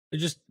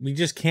we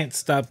just can't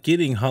stop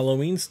getting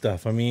Halloween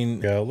stuff. I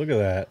mean, yo, look at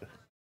that.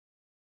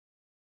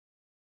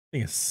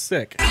 Thing is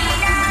sick.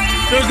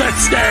 There's that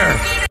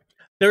stare.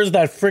 There's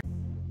that frick.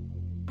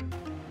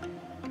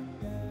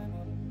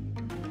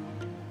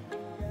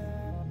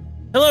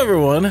 Hello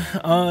everyone.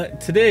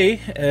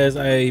 Today, as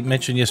I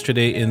mentioned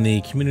yesterday in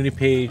the community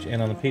page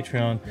and on the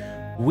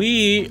Patreon,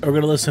 we are going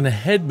to listen to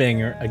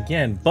Headbanger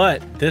again,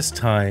 but this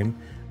time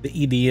the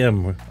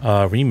EDM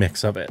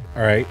remix of it.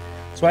 All right.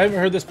 So I haven't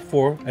heard this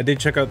before. I did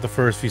check out the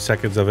first few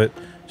seconds of it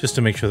just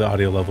to make sure the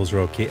audio levels are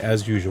okay.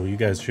 As usual, you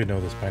guys should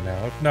know this by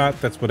now. If not,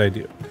 that's what I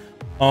do.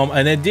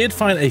 And I did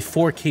find a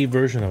 4K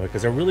version of it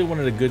because I really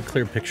wanted a good,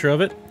 clear picture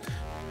of it,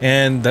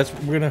 and that's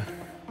what we're gonna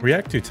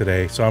react to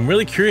today. So I'm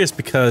really curious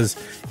because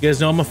you guys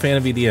know I'm a fan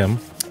of EDM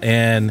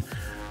and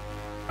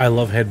I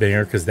love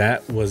Headbanger because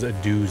that was a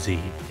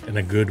doozy in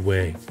a good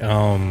way.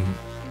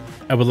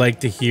 I would like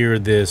to hear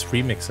this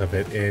remix of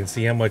it and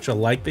see how much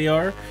alike they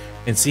are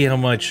and see how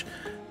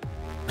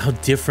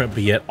different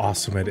but yet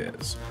awesome it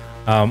is.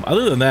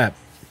 Other than that,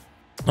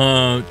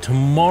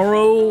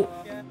 tomorrow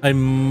I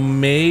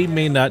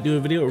may not do a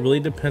video. It really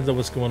depends on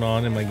what's going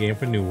on in my game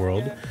for New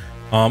World.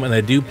 And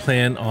I do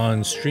plan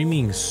on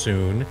streaming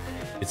soon.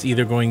 It's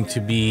either going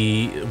to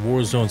be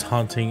Warzone's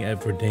Haunting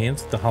at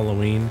Vengenance, the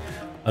Halloween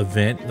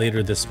event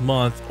later this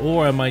month,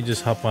 or I might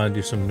just hop on and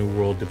do some New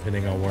World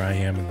depending on where I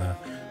am in the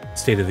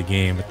state of the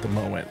game at the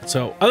moment.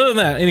 So other than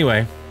that,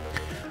 anyway,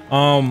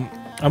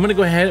 I'm gonna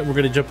go ahead and we're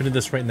gonna jump into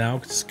this right now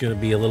because it's gonna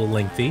be a little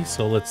lengthy.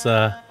 So let's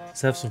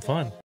have some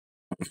fun.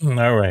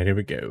 All right, here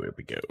we go. Here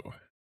we go.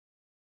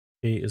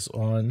 Okay, is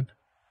on.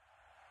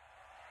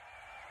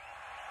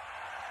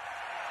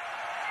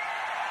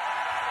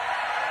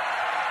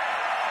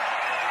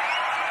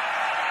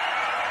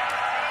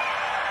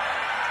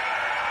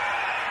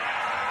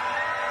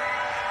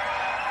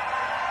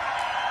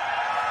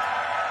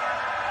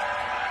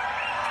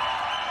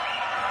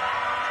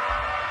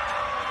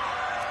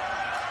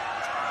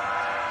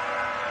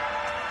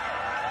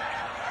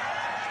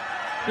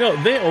 You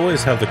know, they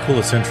always have the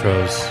coolest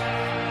intros.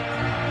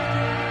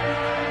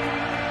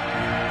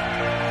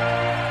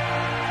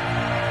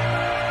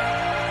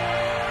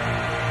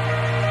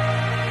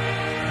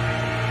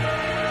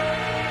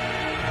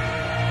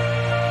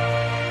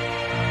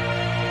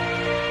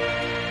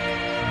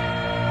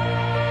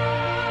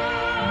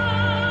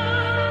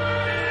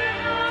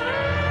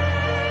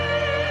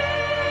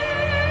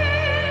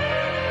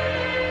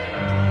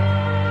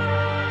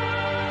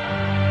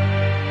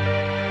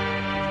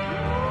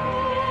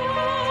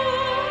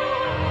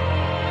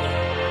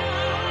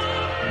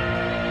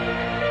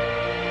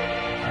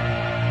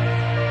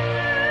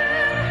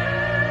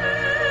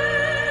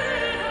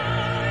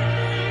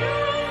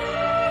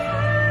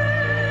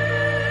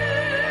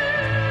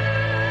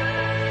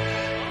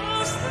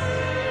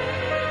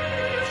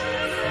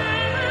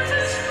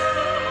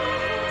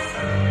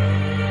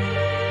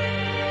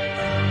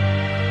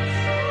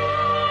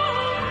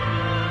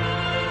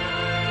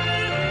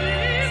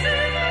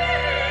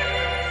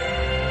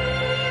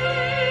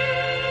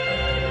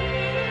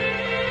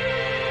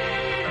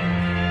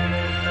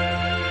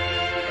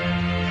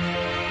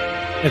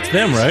 It's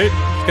them, right?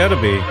 It's gotta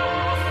be.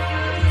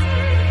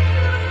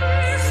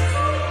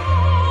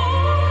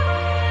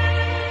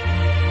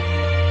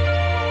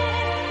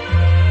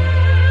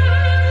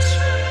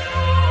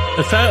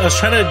 I was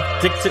trying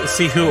to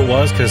see who it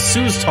was because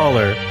Sue's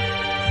taller.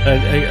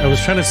 I was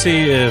trying to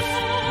see if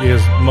it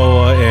was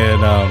Moa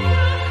and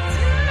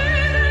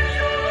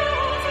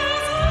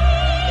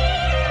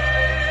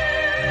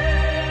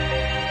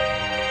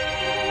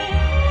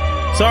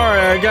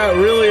sorry, I got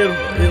really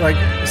like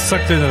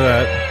sucked into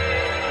that.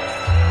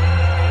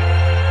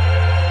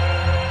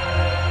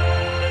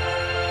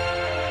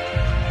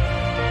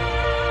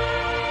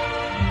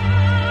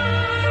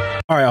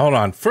 All right, hold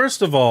on.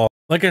 First of all,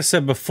 like I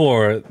said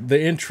before, the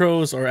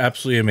intros are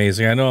absolutely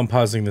amazing. I know I'm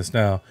pausing this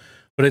now,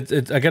 but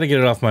I got to get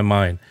it off my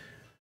mind.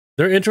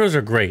 Their intros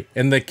are great,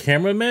 and the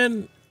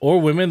cameramen or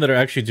women that are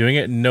actually doing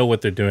it know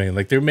what they're doing.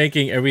 Like, they're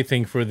making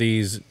everything for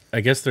these, I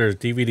guess their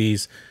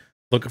DVDs,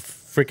 look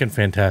freaking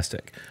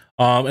fantastic.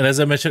 And as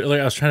I mentioned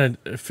earlier, I was trying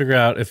to figure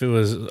out if it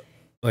was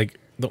like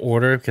the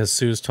order because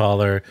Sue's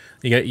taller.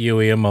 You got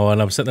Yui and Moa,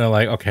 and I'm sitting there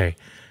like, okay,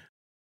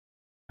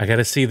 I got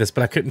to see this,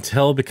 but I couldn't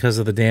tell because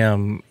of the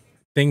damn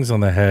things on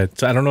the head,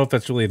 so I don't know if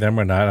that's really them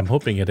or not. I'm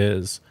hoping it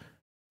is.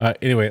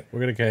 Anyway, we're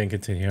gonna go ahead and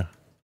continue.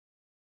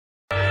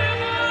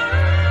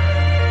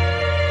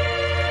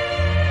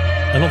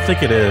 I don't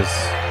think it is.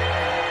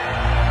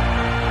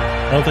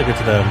 I don't think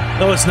it's them.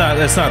 No, it's not.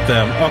 It's not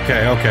them.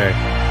 Okay, okay.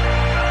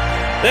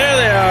 There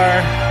they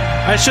are.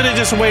 I should have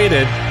just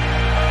waited.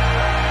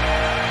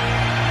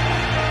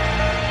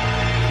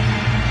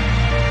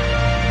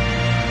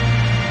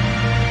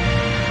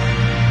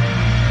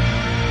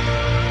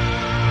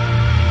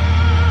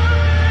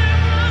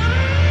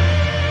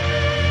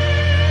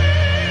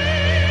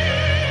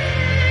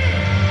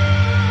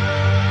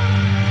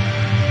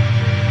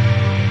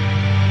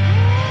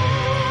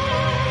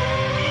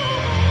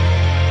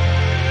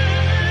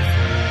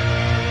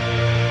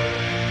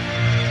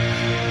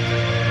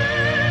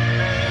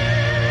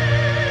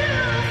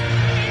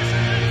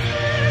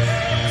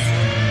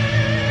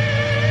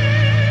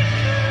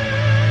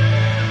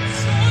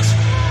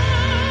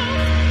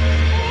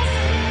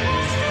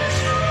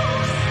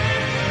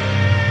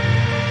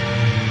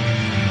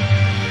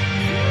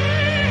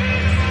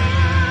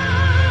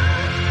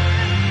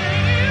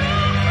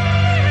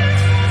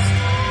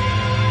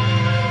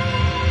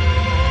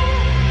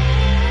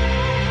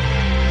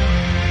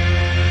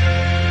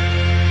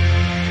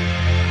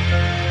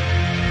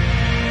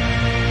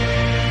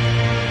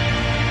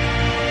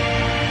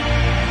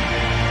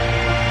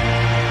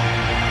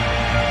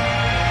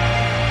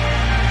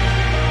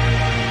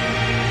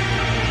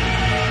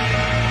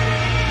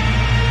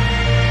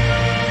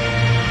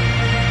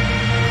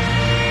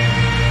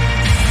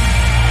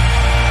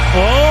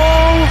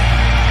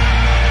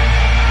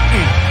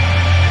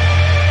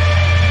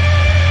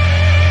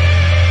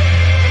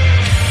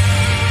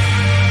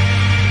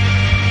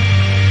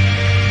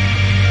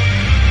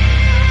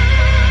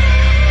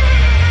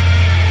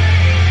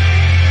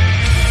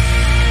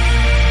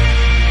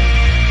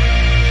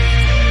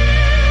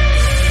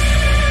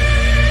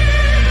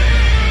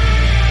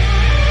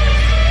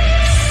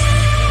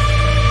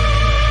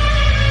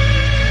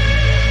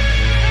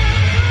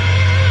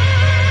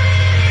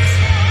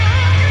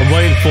 I'm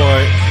waiting for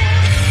it.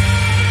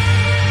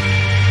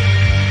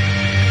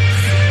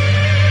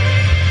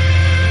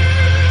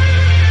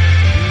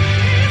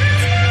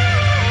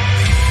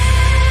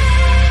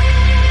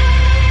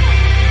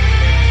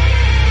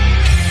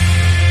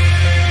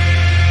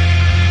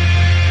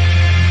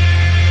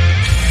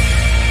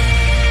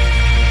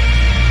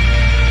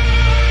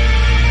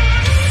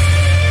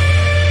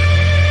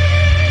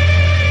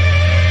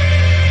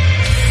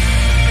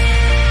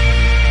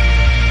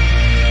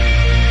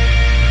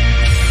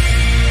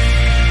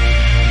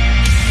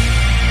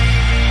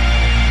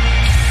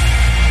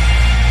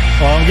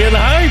 I'm getting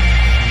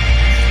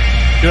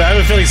hyped. Dude, I have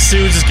a feeling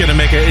Sue's just gonna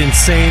make an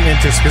insane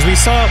interest because we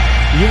saw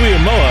Yui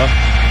and Moa.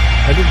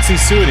 I didn't see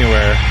Sue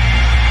anywhere.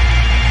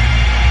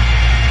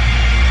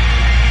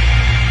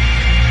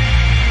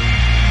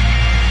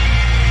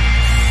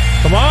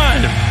 Come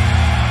on!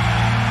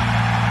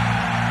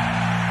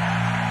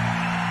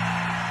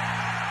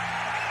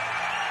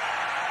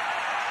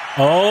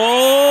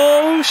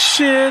 Oh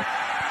shit!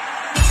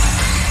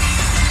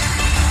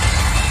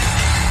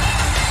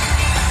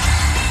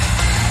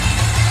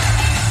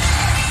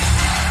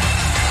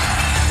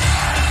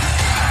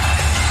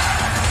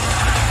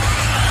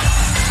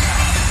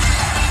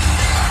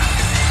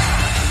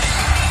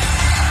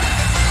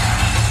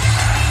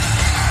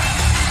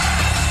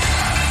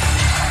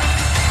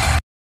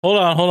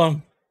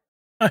 Hold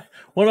on.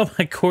 One of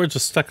my cords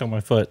was stuck on my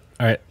foot.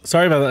 All right,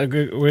 sorry about that.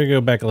 We're gonna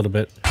go back a little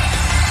bit.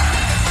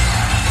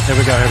 Here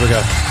we go.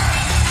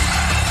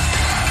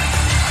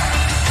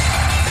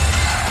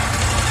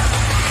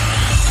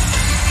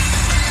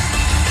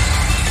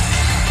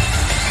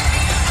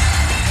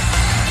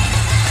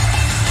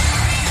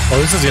 Oh,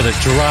 this is gonna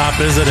drop,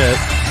 isn't it?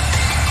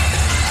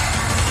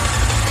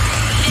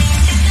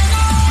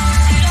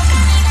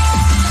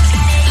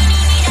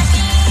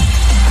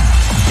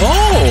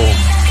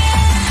 Oh!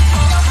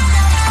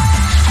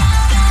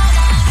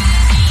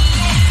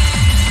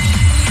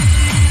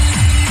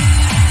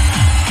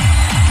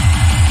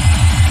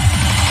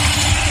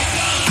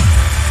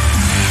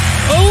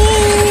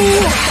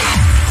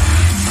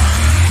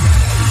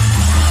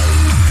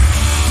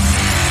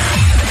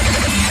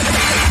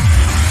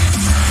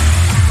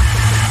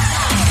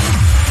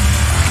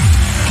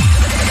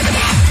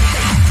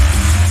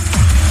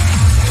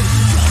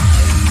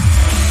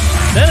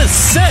 That is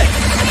sick!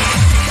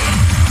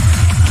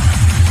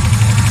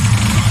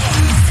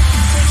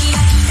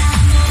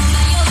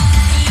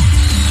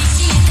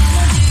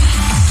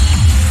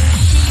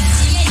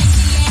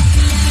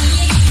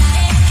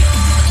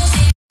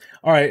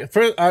 All right,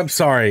 I'm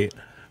sorry,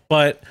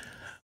 but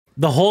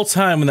the whole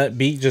time when that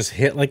beat just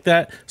hit like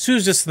that,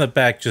 Sue's just in the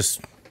back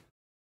just...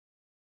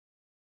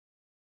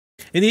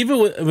 And even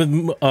with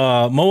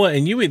Moa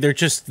and Yui,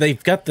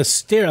 they've got the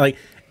stare, like,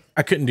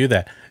 I couldn't do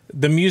that.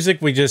 The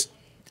music we just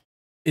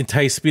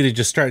entice me to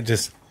just start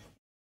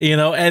you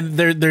know, and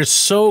they're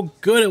so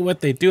good at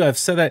what they do. I've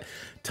said that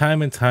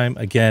time and time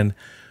again,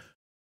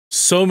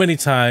 so many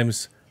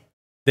times.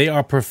 They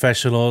are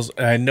professionals,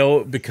 and I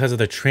know because of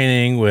the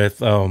training with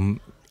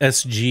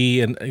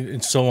SG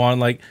and so on.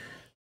 Like,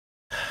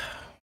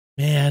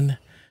 man,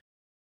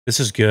 this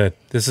is good.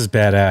 This is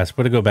badass.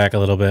 We're gonna go back a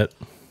little bit.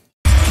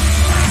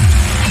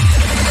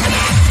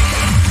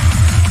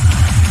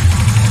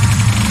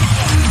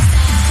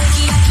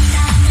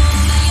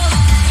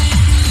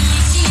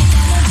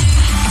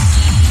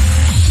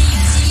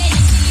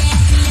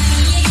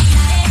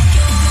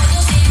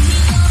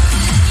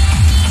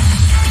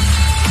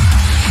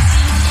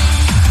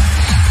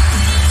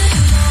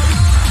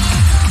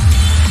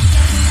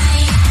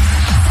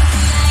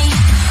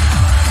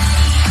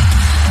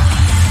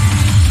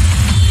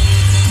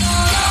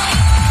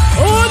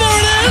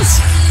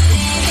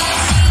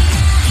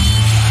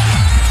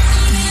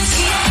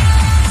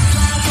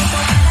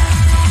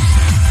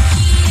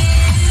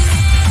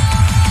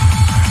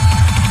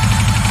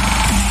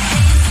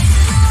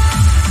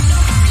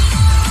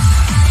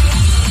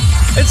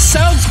 It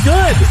sounds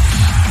good.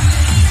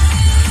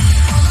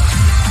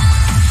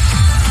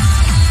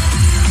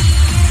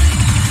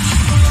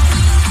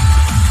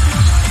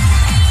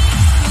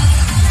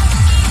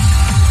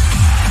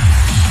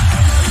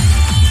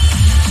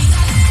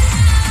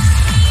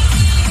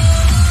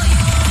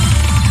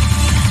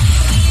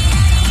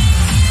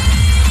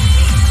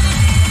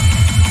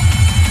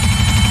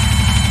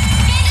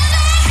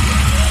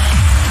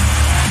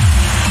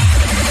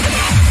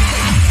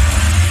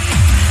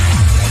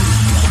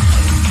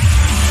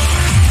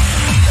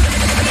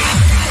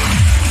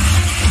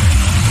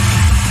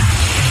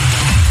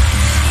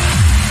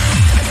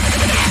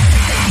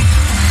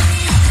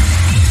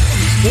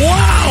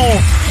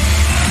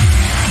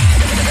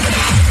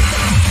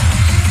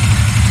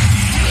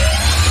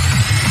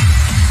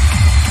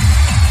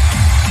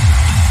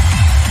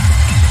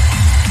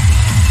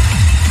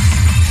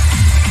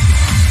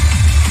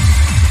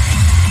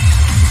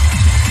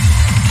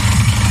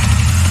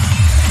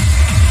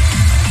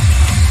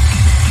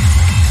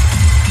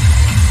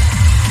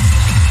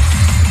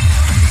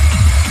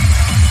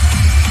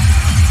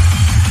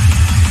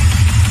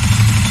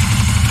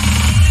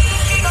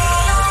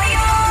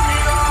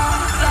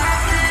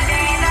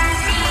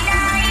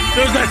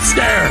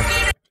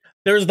 stare.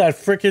 There's that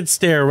freaking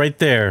stare right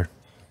there.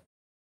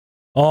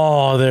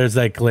 Oh, there's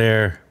that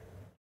glare.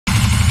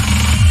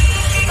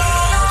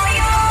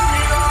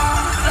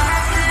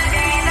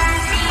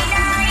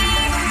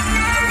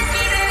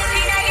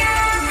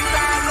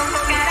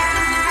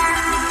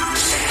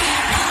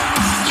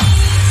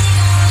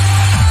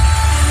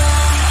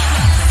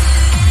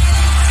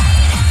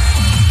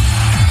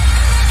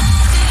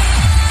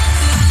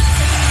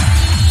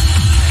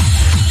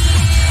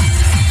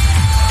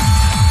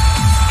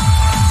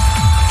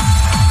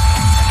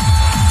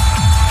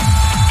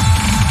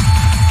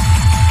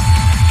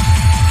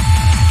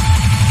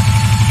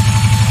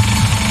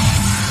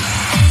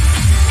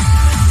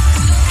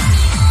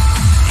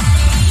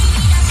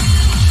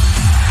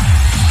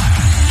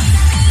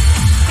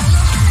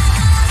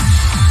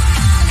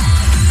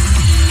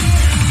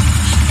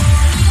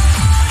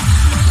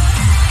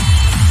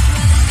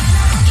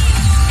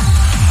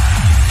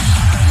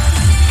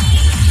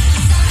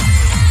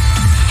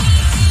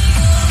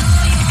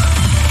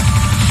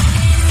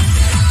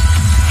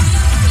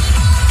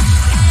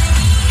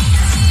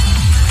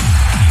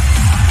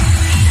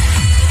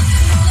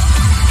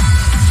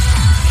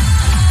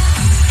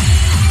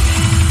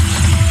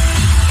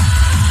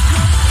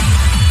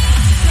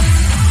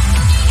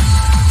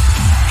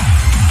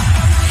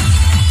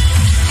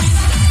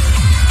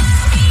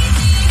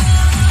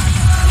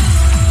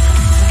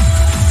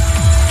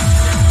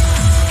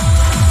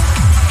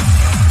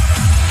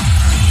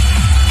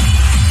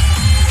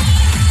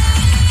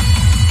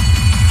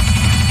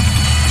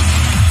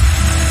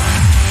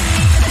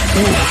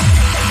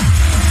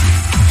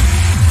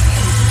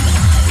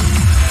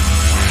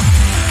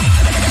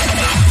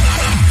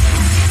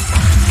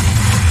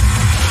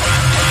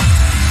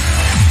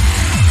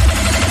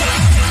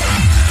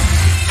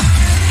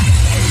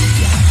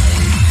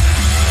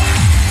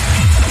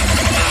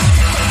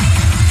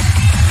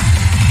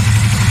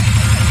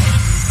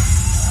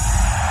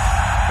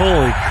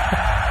 Holy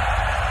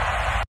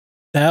crap.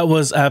 That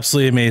was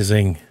absolutely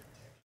amazing.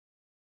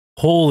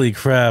 Holy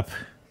crap.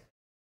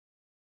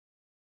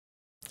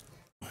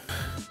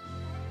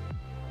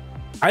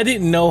 I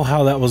didn't know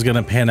how that was going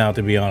to pan out,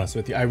 to be honest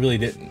with you. I really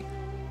didn't.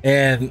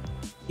 And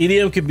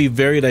EDM could be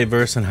very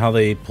diverse in how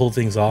they pull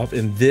things off,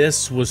 and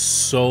this was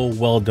so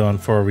well done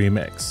for a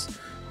remix.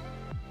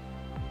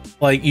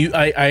 Like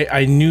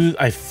I knew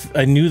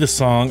the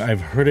song,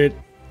 I've heard it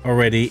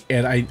already,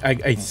 and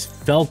I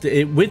felt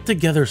it went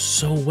together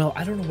so well.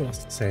 I don't know what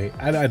else to say.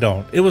 I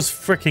don't. It was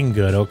freaking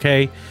good,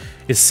 okay?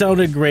 It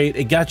sounded great.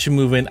 It got you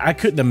moving. I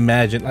couldn't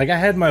imagine. Like, I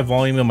had my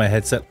volume in my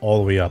headset all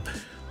the way up.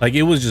 Like,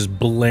 it was just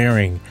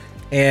blaring.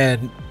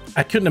 And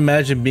I couldn't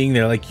imagine being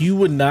there. Like, you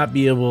would not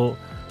be able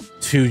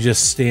to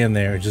just stand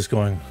there just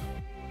going.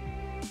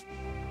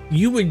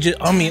 You would just,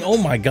 I mean, oh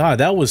my God,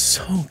 that was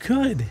so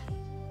good.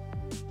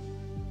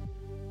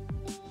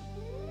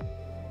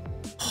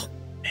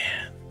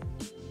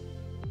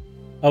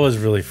 That was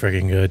really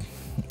freaking good.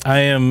 I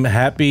am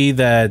happy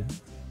that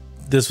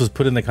this was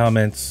put in the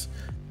comments.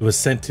 It was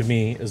sent to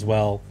me as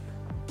well.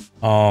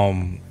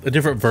 A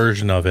different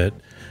version of it.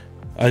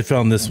 I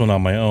found this one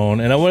on my own,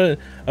 and I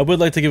would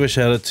like to give a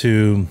shout out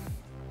to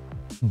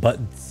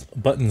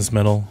Buttons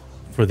Metal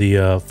for the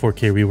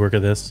 4K rework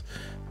of this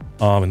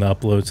and the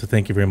upload. So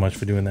thank you very much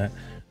for doing that.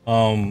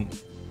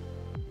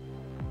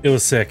 It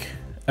was sick,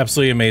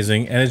 absolutely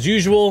amazing, and as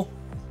usual,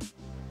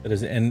 that is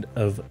the end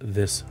of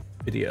this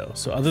video.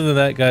 So other than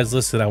that, guys,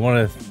 listen, I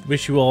want to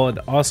wish you all an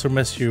awesome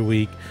rest of your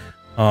week,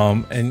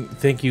 and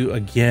thank you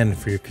again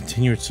for your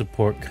continued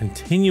support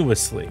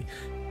continuously.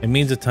 It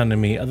means a ton to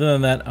me. Other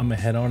than that, I'm gonna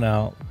head on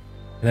out,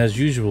 and as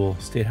usual,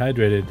 stay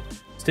hydrated,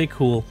 stay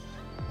cool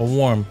or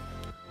warm.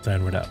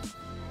 Cyneward out.